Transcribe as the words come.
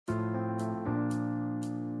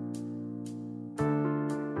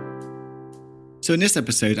So in this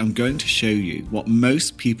episode, I'm going to show you what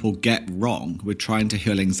most people get wrong with trying to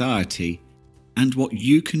heal anxiety and what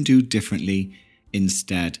you can do differently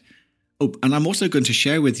instead. Oh, and I'm also going to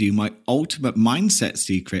share with you my ultimate mindset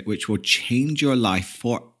secret, which will change your life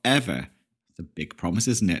forever. It's a big promise,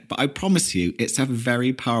 isn't it? But I promise you, it's a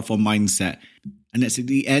very powerful mindset. And it's at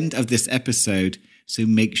the end of this episode, so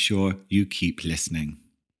make sure you keep listening.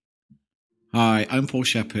 Hi, I'm Paul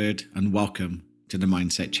Shepherd, and welcome to the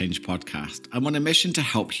Mindset Change Podcast. I'm on a mission to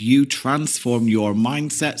help you transform your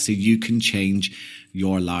mindset so you can change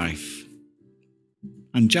your life.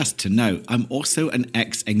 And just to note, I'm also an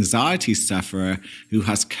ex-anxiety sufferer who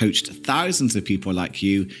has coached thousands of people like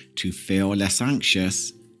you to feel less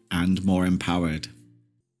anxious and more empowered.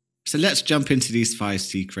 So let's jump into these 5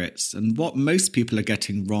 secrets and what most people are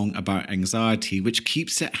getting wrong about anxiety, which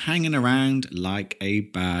keeps it hanging around like a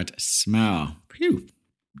bad smell. Phew.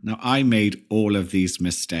 Now, I made all of these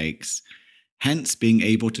mistakes, hence being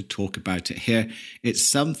able to talk about it here. It's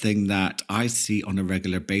something that I see on a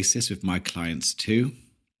regular basis with my clients too.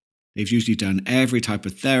 They've usually done every type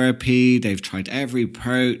of therapy, they've tried every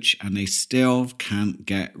approach, and they still can't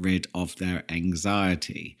get rid of their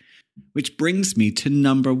anxiety. Which brings me to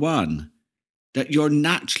number 1, that you're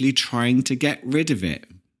naturally trying to get rid of it.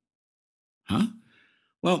 Huh?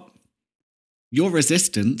 Well, your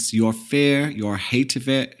resistance, your fear, your hate of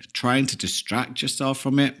it, trying to distract yourself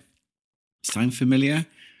from it, sound familiar?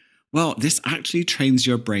 Well, this actually trains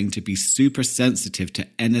your brain to be super sensitive to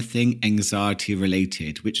anything anxiety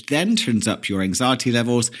related, which then turns up your anxiety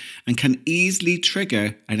levels and can easily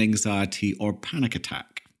trigger an anxiety or panic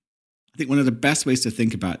attack. I think one of the best ways to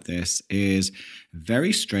think about this is a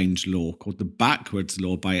very strange law called the backwards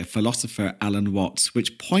law by a philosopher, Alan Watts,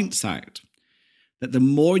 which points out that the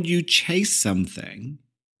more you chase something,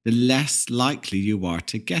 the less likely you are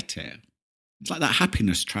to get it. It's like that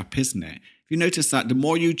happiness trap, isn't it? If you notice that the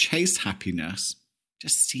more you chase happiness, it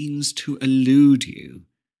just seems to elude you.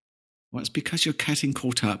 Well, it's because you're getting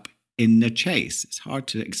caught up in the chase. It's hard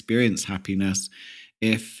to experience happiness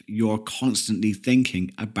if you're constantly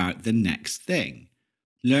thinking about the next thing.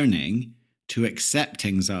 Learning to accept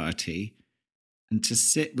anxiety and to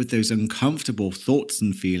sit with those uncomfortable thoughts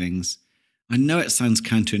and feelings. I know it sounds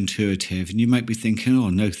counterintuitive and you might be thinking, oh,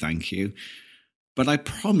 no, thank you. But I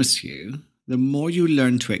promise you, the more you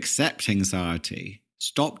learn to accept anxiety,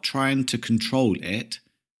 stop trying to control it,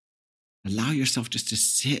 allow yourself just to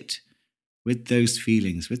sit with those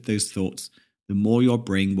feelings, with those thoughts, the more your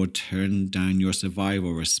brain will turn down your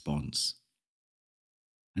survival response.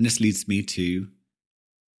 And this leads me to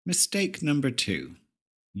mistake number 2.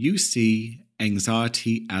 You see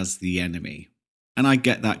anxiety as the enemy. And I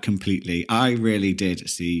get that completely. I really did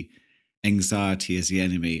see anxiety as the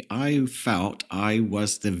enemy. I felt I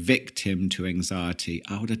was the victim to anxiety.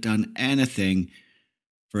 I would have done anything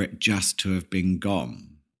for it just to have been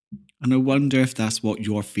gone. And I wonder if that's what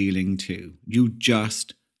you're feeling too. You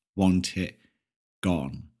just want it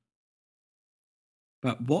gone.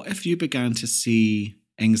 But what if you began to see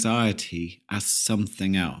anxiety as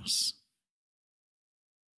something else?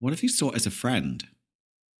 What if you saw it as a friend?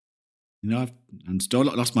 I'm still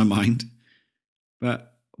not lost my mind,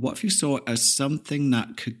 but what if you saw it as something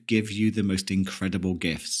that could give you the most incredible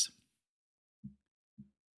gifts?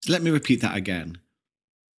 So let me repeat that again.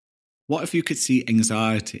 What if you could see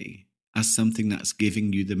anxiety as something that's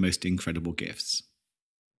giving you the most incredible gifts?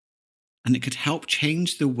 And it could help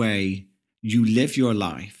change the way you live your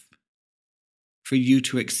life for you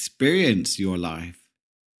to experience your life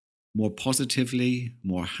more positively,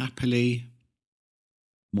 more happily,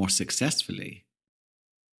 more successfully,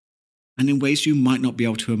 and in ways you might not be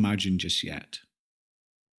able to imagine just yet.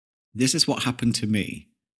 This is what happened to me.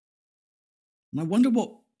 And I wonder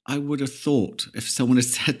what I would have thought if someone had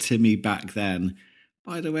said to me back then,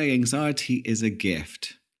 by the way, anxiety is a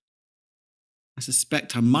gift. I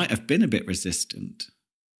suspect I might have been a bit resistant,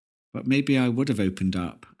 but maybe I would have opened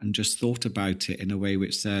up and just thought about it in a way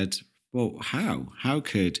which said, well, how? How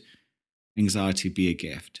could anxiety be a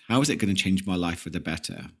gift? How is it going to change my life for the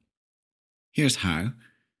better? Here's how.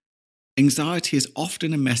 Anxiety is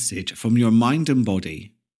often a message from your mind and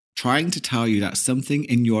body trying to tell you that something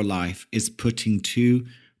in your life is putting too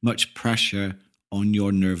much pressure on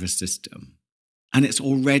your nervous system. And it's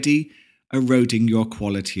already eroding your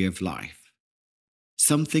quality of life.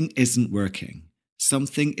 Something isn't working.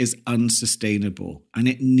 Something is unsustainable and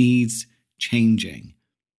it needs changing.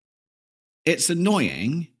 It's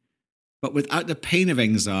annoying, but without the pain of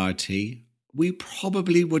anxiety, we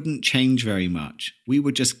probably wouldn't change very much. We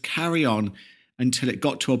would just carry on until it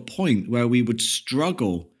got to a point where we would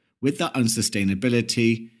struggle with that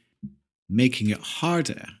unsustainability, making it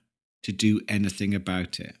harder to do anything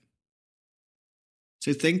about it.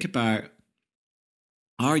 So think about,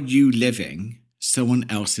 are you living someone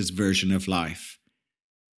else's version of life?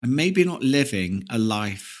 And maybe not living a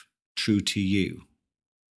life true to you?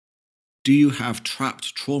 Do you have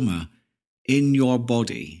trapped trauma in your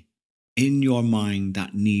body, in your mind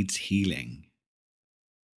that needs healing?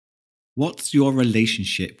 What's your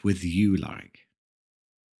relationship with you like?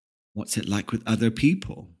 What's it like with other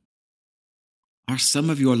people? Are some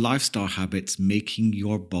of your lifestyle habits making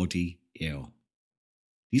your body ill?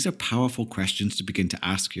 These are powerful questions to begin to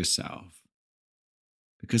ask yourself,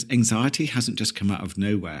 because anxiety hasn't just come out of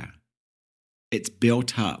nowhere. It's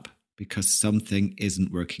built up because something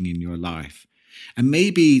isn't working in your life. And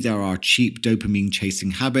maybe there are cheap dopamine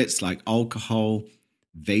chasing habits like alcohol,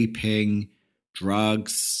 vaping,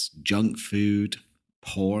 drugs, junk food,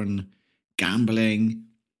 porn, gambling,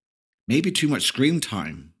 maybe too much screen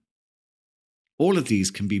time. All of these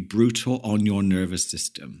can be brutal on your nervous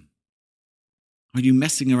system. Are you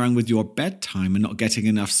messing around with your bedtime and not getting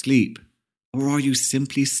enough sleep? Or are you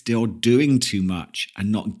simply still doing too much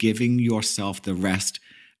and not giving yourself the rest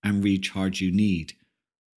and recharge you need?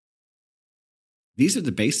 These are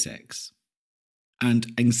the basics.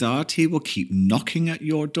 And anxiety will keep knocking at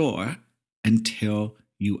your door until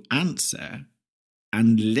you answer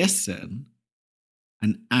and listen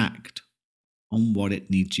and act on what it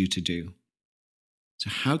needs you to do. So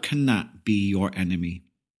how can that be your enemy?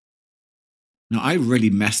 Now, I really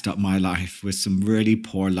messed up my life with some really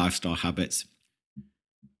poor lifestyle habits.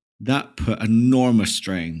 That put enormous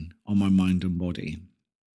strain on my mind and body.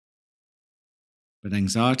 But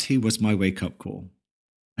anxiety was my wake-up call,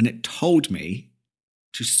 and it told me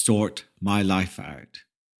to sort my life out.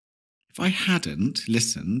 If I hadn't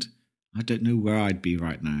listened, I don't know where I'd be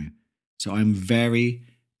right now. So I'm very,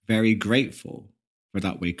 very grateful for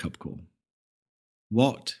that wake-up call.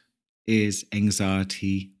 What is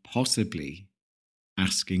anxiety possibly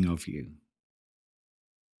asking of you?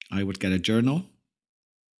 I would get a journal.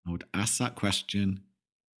 I would ask that question,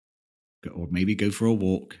 or maybe go for a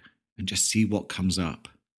walk and just see what comes up.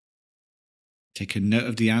 Take a note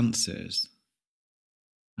of the answers,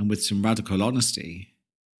 and with some radical honesty,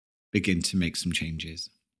 begin to make some changes.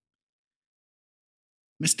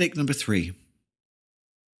 Mistake number 3.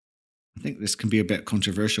 I think this can be a bit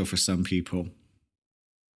controversial for some people,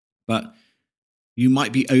 but you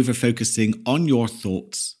might be over-focusing on your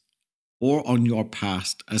thoughts or on your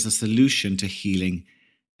past as a solution to healing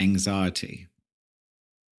anxiety.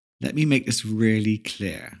 Let me make this really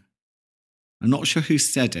clear. I'm not sure who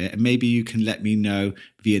said it, and maybe you can let me know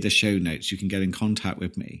via the show notes. You can get in contact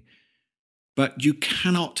with me. But you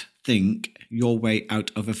cannot think your way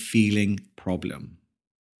out of a feeling problem.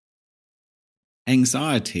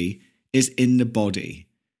 Anxiety is in the body.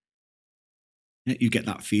 You get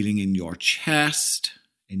that feeling in your chest,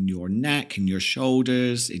 in your neck, in your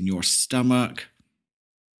shoulders, in your stomach,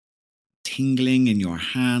 tingling in your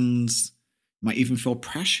hands. You might even feel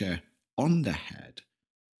pressure on the head.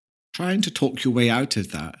 Trying to talk your way out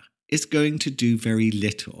of that is going to do very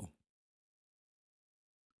little.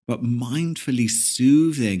 But mindfully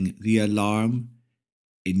soothing the alarm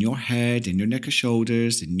in your head, in your neck or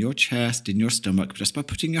shoulders, in your chest, in your stomach, just by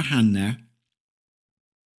putting your hand there,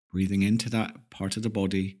 breathing into that part of the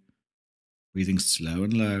body, breathing slow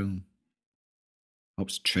and low,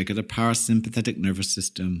 helps trigger the parasympathetic nervous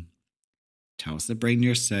system, tells the brain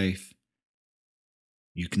you're safe.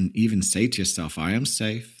 You can even say to yourself, I am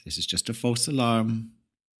safe, this is just a false alarm,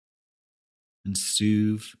 and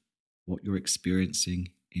soothe what you're experiencing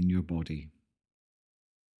in your body.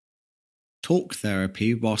 Talk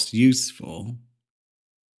therapy, whilst useful,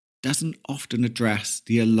 doesn't often address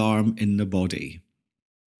the alarm in the body.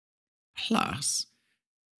 Plus,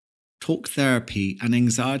 talk therapy and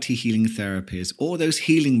anxiety healing therapies, all those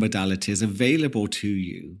healing modalities available to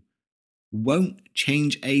you, won't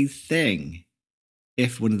change a thing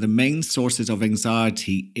if one of the main sources of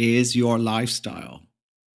anxiety is your lifestyle.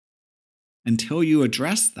 Until you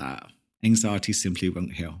address that, anxiety simply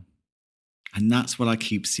won't heal. And that's what I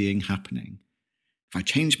keep seeing happening. If I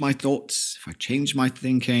change my thoughts, if I change my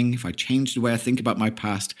thinking, if I change the way I think about my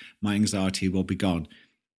past, my anxiety will be gone.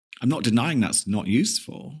 I'm not denying that's not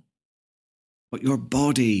useful, but your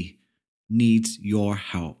body needs your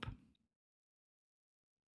help.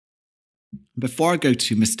 Before I go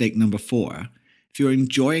to mistake number 4, if you're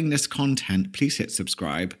enjoying this content, please hit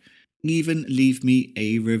subscribe. Even leave me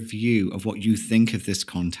a review of what you think of this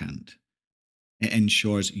content. It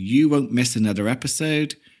ensures you won't miss another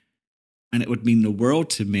episode, and it would mean the world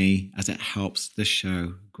to me as it helps the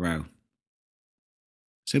show grow.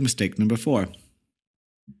 So mistake number 4.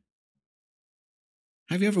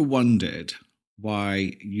 Have you ever wondered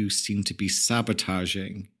why you seem to be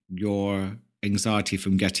sabotaging your anxiety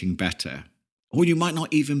from getting better? Or you might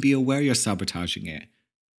not even be aware you're sabotaging it,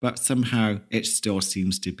 but somehow it still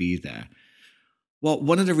seems to be there. Well,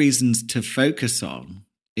 one of the reasons to focus on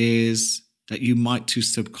is that you might too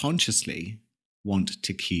subconsciously want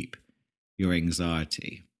to keep your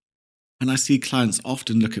anxiety. And I see clients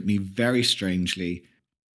often look at me very strangely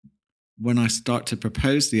when I start to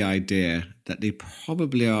propose the idea that they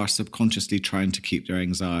probably are subconsciously trying to keep their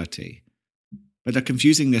anxiety. But they're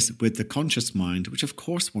confusing this with the conscious mind, which of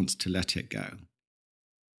course wants to let it go.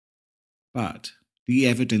 But the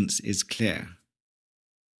evidence is clear.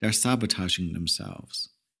 They're sabotaging themselves.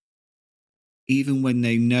 Even when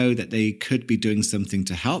they know that they could be doing something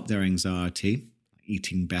to help their anxiety,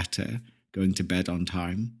 eating better, going to bed on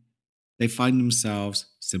time, they find themselves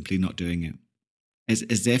simply not doing it. It's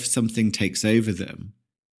as if something takes over them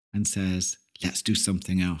and says, let's do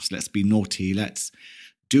something else. Let's be naughty. Let's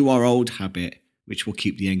do our old habit, which will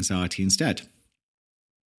keep the anxiety instead.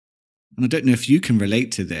 And I don't know if you can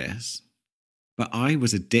relate to this, but I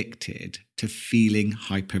was addicted to feeling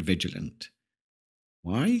hypervigilant.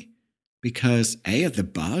 Why? Because A, of the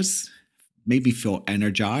buzz, made me feel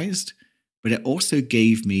energized, but it also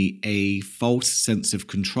gave me a false sense of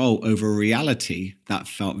control over reality that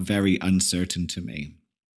felt very uncertain to me.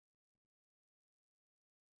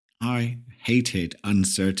 I hated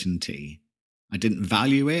uncertainty. I didn't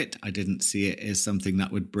value it. I didn't see it as something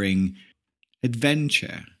that would bring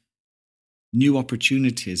adventure, new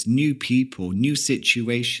opportunities, new people, new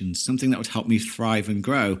situations, something that would help me thrive and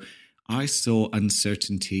grow. I saw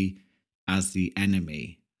uncertainty as the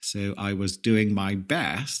enemy. So I was doing my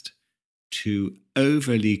best to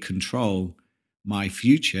overly control my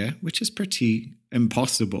future, which is pretty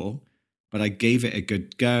impossible, but I gave it a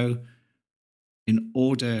good go in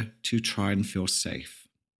order to try and feel safe.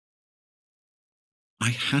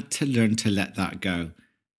 I had to learn to let that go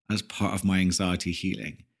as part of my anxiety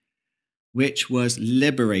healing, which was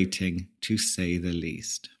liberating to say the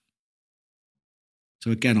least.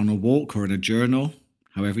 So again, on a walk or in a journal,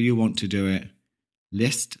 however you want to do it,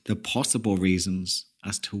 list the possible reasons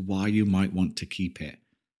as to why you might want to keep it.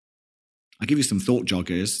 I'll give you some thought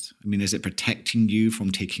joggers. Is it protecting you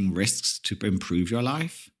from taking risks to improve your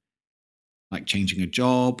life? Like changing a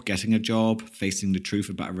job, getting a job, facing the truth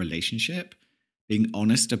about a relationship, being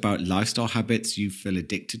honest about lifestyle habits you feel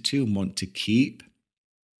addicted to and want to keep.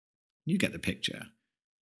 You get the picture.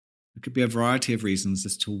 There could be a variety of reasons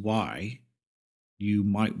as to why you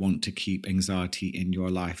might want to keep anxiety in your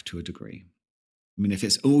life to a degree. If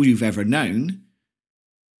it's all you've ever known,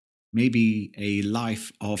 maybe a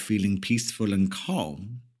life of feeling peaceful and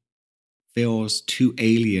calm feels too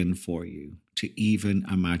alien for you to even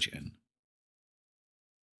imagine.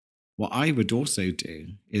 What I would also do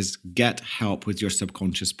is get help with your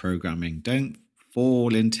subconscious programming. Don't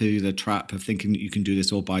fall into the trap of thinking that you can do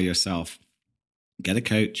this all by yourself. Get a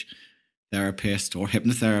coach, therapist, or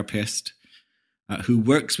hypnotherapist who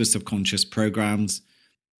works with subconscious programs.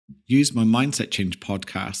 Use my Mindset Change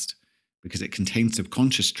podcast because it contains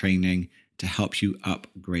subconscious training to help you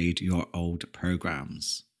upgrade your old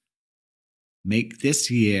programs. Make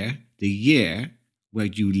this year the year where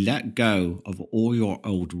you let go of all your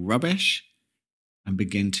old rubbish and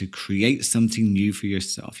begin to create something new for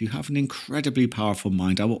yourself. You have an incredibly powerful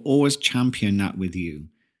mind. I will always champion that with you.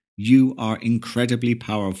 You are incredibly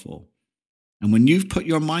powerful. And when you've put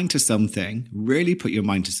your mind to something, really put your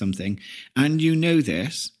mind to something, and you know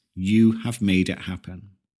this, you have made it happen.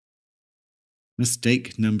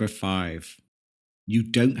 Mistake number 5. You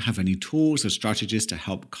don't have any tools or strategies to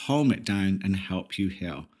help calm it down and help you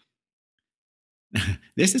heal.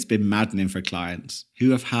 This has been maddening for clients who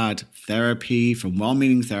have had therapy from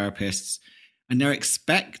well-meaning therapists, and they're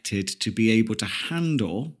expected to be able to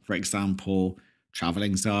handle, for example, travel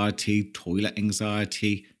anxiety, toilet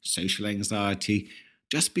anxiety, social anxiety,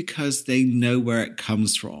 just because they know where it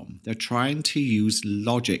comes from. They're trying to use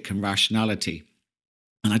logic and rationality.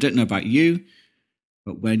 And I don't know about you,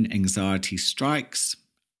 but when anxiety strikes,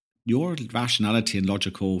 your rationality and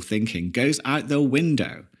logical thinking goes out the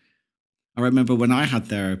window. I remember when I had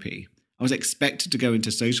therapy, I was expected to go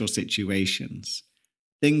into social situations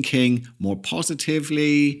thinking more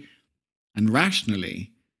positively and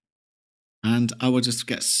rationally. And I would just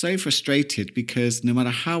get so frustrated because no matter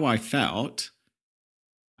how I felt,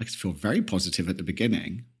 I could feel very positive at the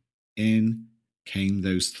beginning. In came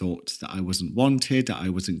those thoughts that I wasn't wanted, that I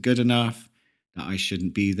wasn't good enough, that I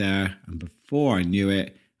shouldn't be there. And before I knew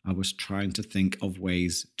it, I was trying to think of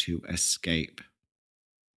ways to escape.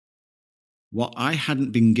 What I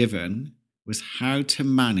hadn't been given was how to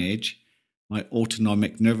manage my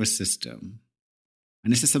autonomic nervous system.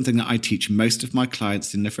 And this is something that I teach most of my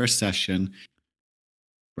clients in the first session.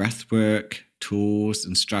 Breathwork, tools,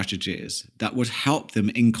 and strategies that would help them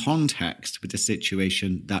in context with the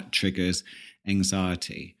situation that triggers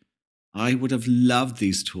anxiety. I would have loved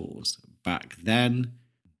these tools back then.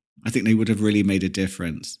 I think they would have really made a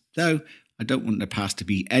difference. Though I don't want the past to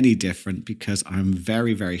be any different because I'm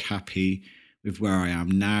very, very happy with where I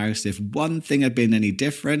am now. So if one thing had been any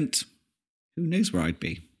different, who knows where I'd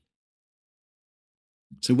be.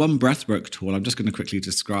 So one breathwork tool I'm just going to quickly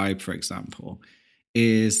describe, for example,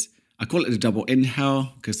 is, I call it the double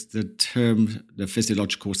inhale because the term, the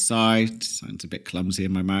physiological side, sounds a bit clumsy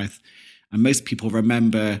in my mouth. And most people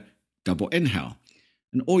remember double inhale.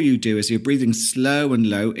 And all you do is you're breathing slow and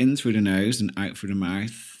low in through the nose and out through the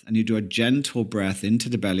mouth. And you do a gentle breath into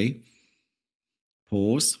the belly,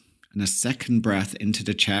 pause, and a second breath into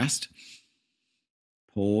the chest,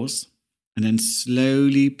 pause, and then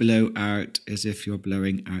slowly blow out as if you're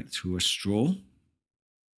blowing out through a straw.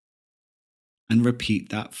 And repeat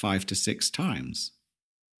that 5 to 6 times.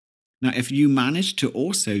 Now, if you manage to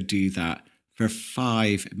also do that for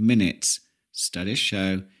 5 minutes, studies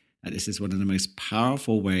show that this is one of the most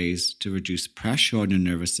powerful ways to reduce pressure on your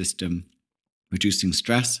nervous system, reducing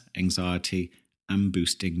stress, anxiety, and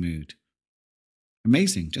boosting mood.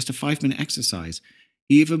 Amazing, just a 5-minute exercise,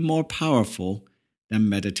 even more powerful than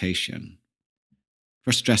meditation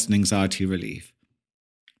for stress and anxiety relief.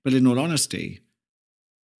 But in all honesty,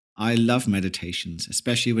 I love meditations,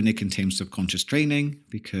 especially when they contain subconscious training,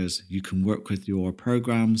 because you can work with your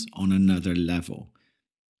programs on another level.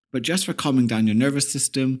 But just for calming down your nervous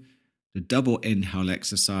system, the double inhale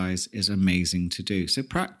exercise is amazing to do. So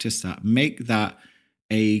practice that. Make that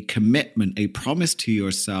a commitment, a promise to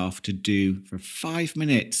yourself to do for 5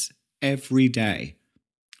 minutes every day.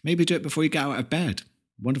 Maybe do it before you get out of bed.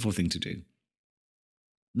 Wonderful thing to do.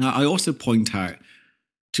 Now, I also point out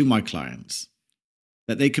to my clients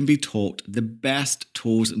that they can be taught the best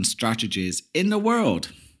tools and strategies in the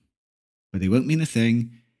world, but they won't mean a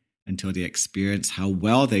thing until they experience how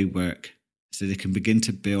well they work, so they can begin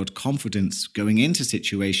to build confidence going into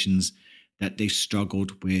situations that they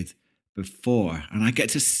struggled with before. And I get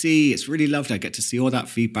to see, it's really lovely, I get to see all that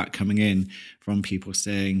feedback coming in from people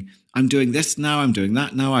saying, I'm doing this now, I'm doing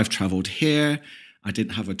that now, I've traveled here, I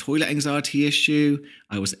didn't have a toilet anxiety issue,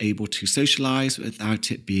 I was able to socialize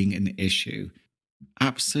without it being an issue.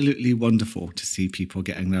 Absolutely wonderful to see people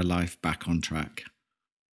getting their life back on track.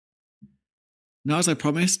 Now, as I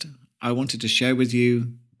promised, I wanted to share with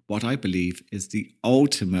you what I believe is the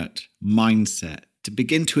ultimate mindset to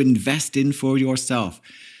begin to invest in for yourself.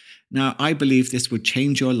 Now, I believe this would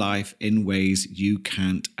change your life in ways you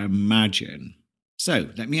can't imagine. So,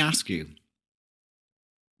 let me ask you,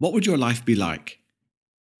 what would your life be like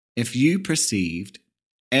if you perceived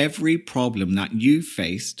every problem that you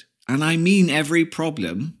faced, and I mean every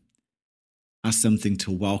problem, as something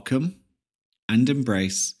to welcome and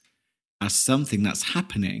embrace, as something that's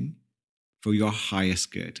happening for your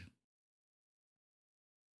highest good?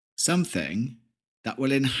 Something that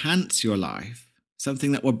will enhance your life,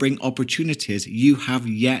 something that will bring opportunities you have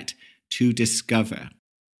yet to discover.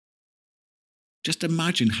 Just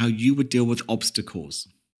imagine how you would deal with obstacles,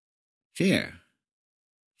 fear,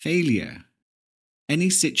 failure, any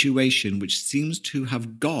situation which seems to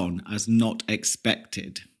have gone as not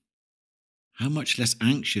expected. How much less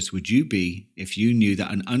anxious would you be if you knew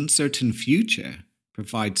that an uncertain future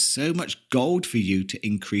provides so much gold for you to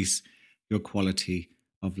increase your quality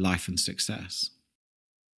of life and success?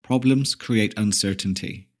 Problems create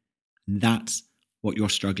uncertainty. That's what you're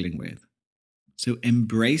struggling with. So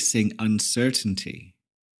embracing uncertainty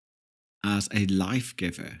as a life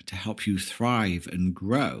giver to help you thrive and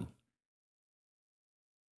grow.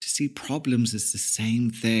 To see problems as the same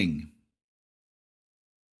thing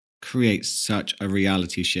creates such a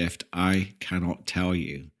reality shift, I cannot tell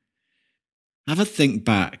you. Have a think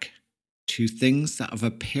back to things that have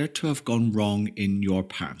appeared to have gone wrong in your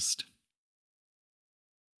past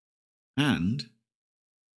and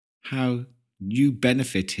how you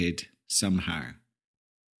benefited somehow.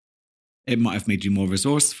 It might have made you more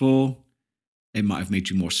resourceful. It might have made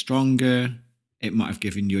you more stronger. It might have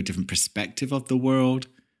given you a different perspective of the world.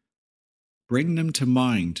 Bring them to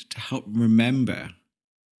mind to help remember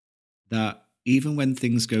that even when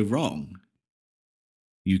things go wrong,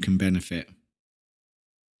 you can benefit.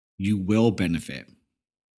 You will benefit.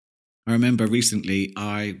 I remember recently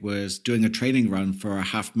I was doing a training run for a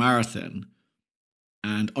half marathon.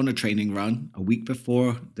 And on a training run, a week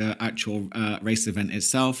before the actual race event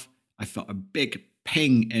itself, I felt a big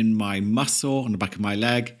ping in my muscle on the back of my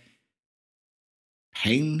leg.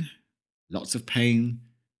 Pain lots of pain,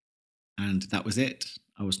 and that was it.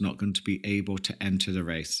 I was not going to be able to enter the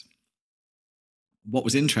race. What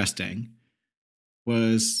was interesting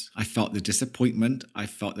was I felt the disappointment, I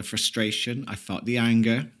felt the frustration, I felt the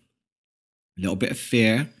anger, a little bit of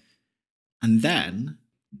fear. And then,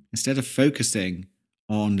 instead of focusing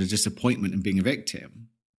on the disappointment and being a victim,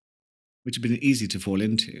 which had been easy to fall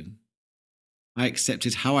into, I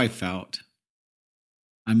accepted how I felt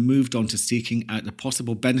and moved on to seeking out the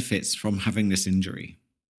possible benefits from having this injury.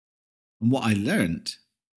 And what I learned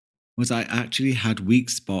was I actually had weak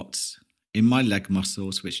spots in my leg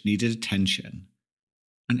muscles which needed attention.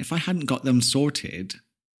 And if I hadn't got them sorted,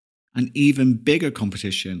 an even bigger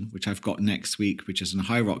competition, which I've got next week, which is a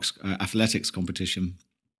high rocks athletics competition,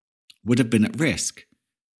 would have been at risk.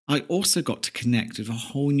 I also got to connect with a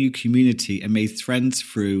whole new community and made friends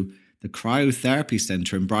through the cryotherapy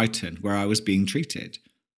centre in Brighton where I was being treated.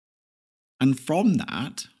 And from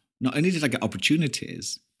that, not only did I get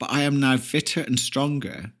opportunities, but I am now fitter and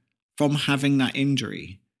stronger from having that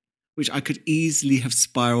injury, which I could easily have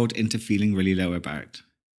spiraled into feeling really low about.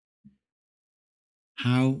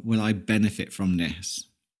 How will I benefit from this?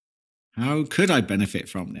 How could I benefit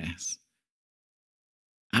from this?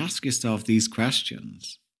 Ask yourself these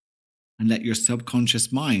questions and let your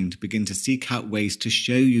subconscious mind begin to seek out ways to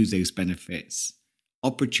show you those benefits,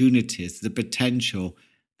 opportunities, the potential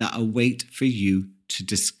that await for you to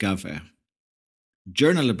discover.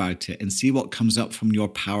 Journal about it and see what comes up from your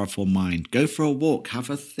powerful mind. Go for a walk, have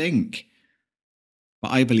a think.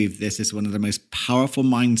 But I believe this is one of the most powerful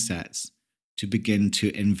mindsets to begin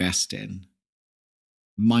to invest in.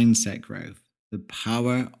 Mindset growth, the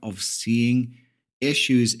power of seeing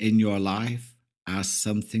issues in your life as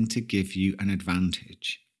something to give you an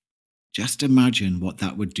advantage. Just imagine what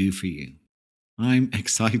that would do for you. I'm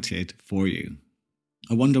excited for you.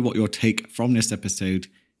 I wonder what you'll take from this episode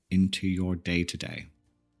into your day-to-day.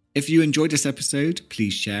 If you enjoyed this episode,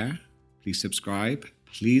 please share, please subscribe,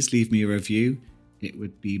 please leave me a review. It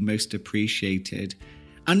would be most appreciated.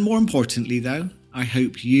 And more importantly, though, I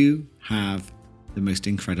hope you have the most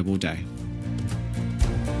incredible day.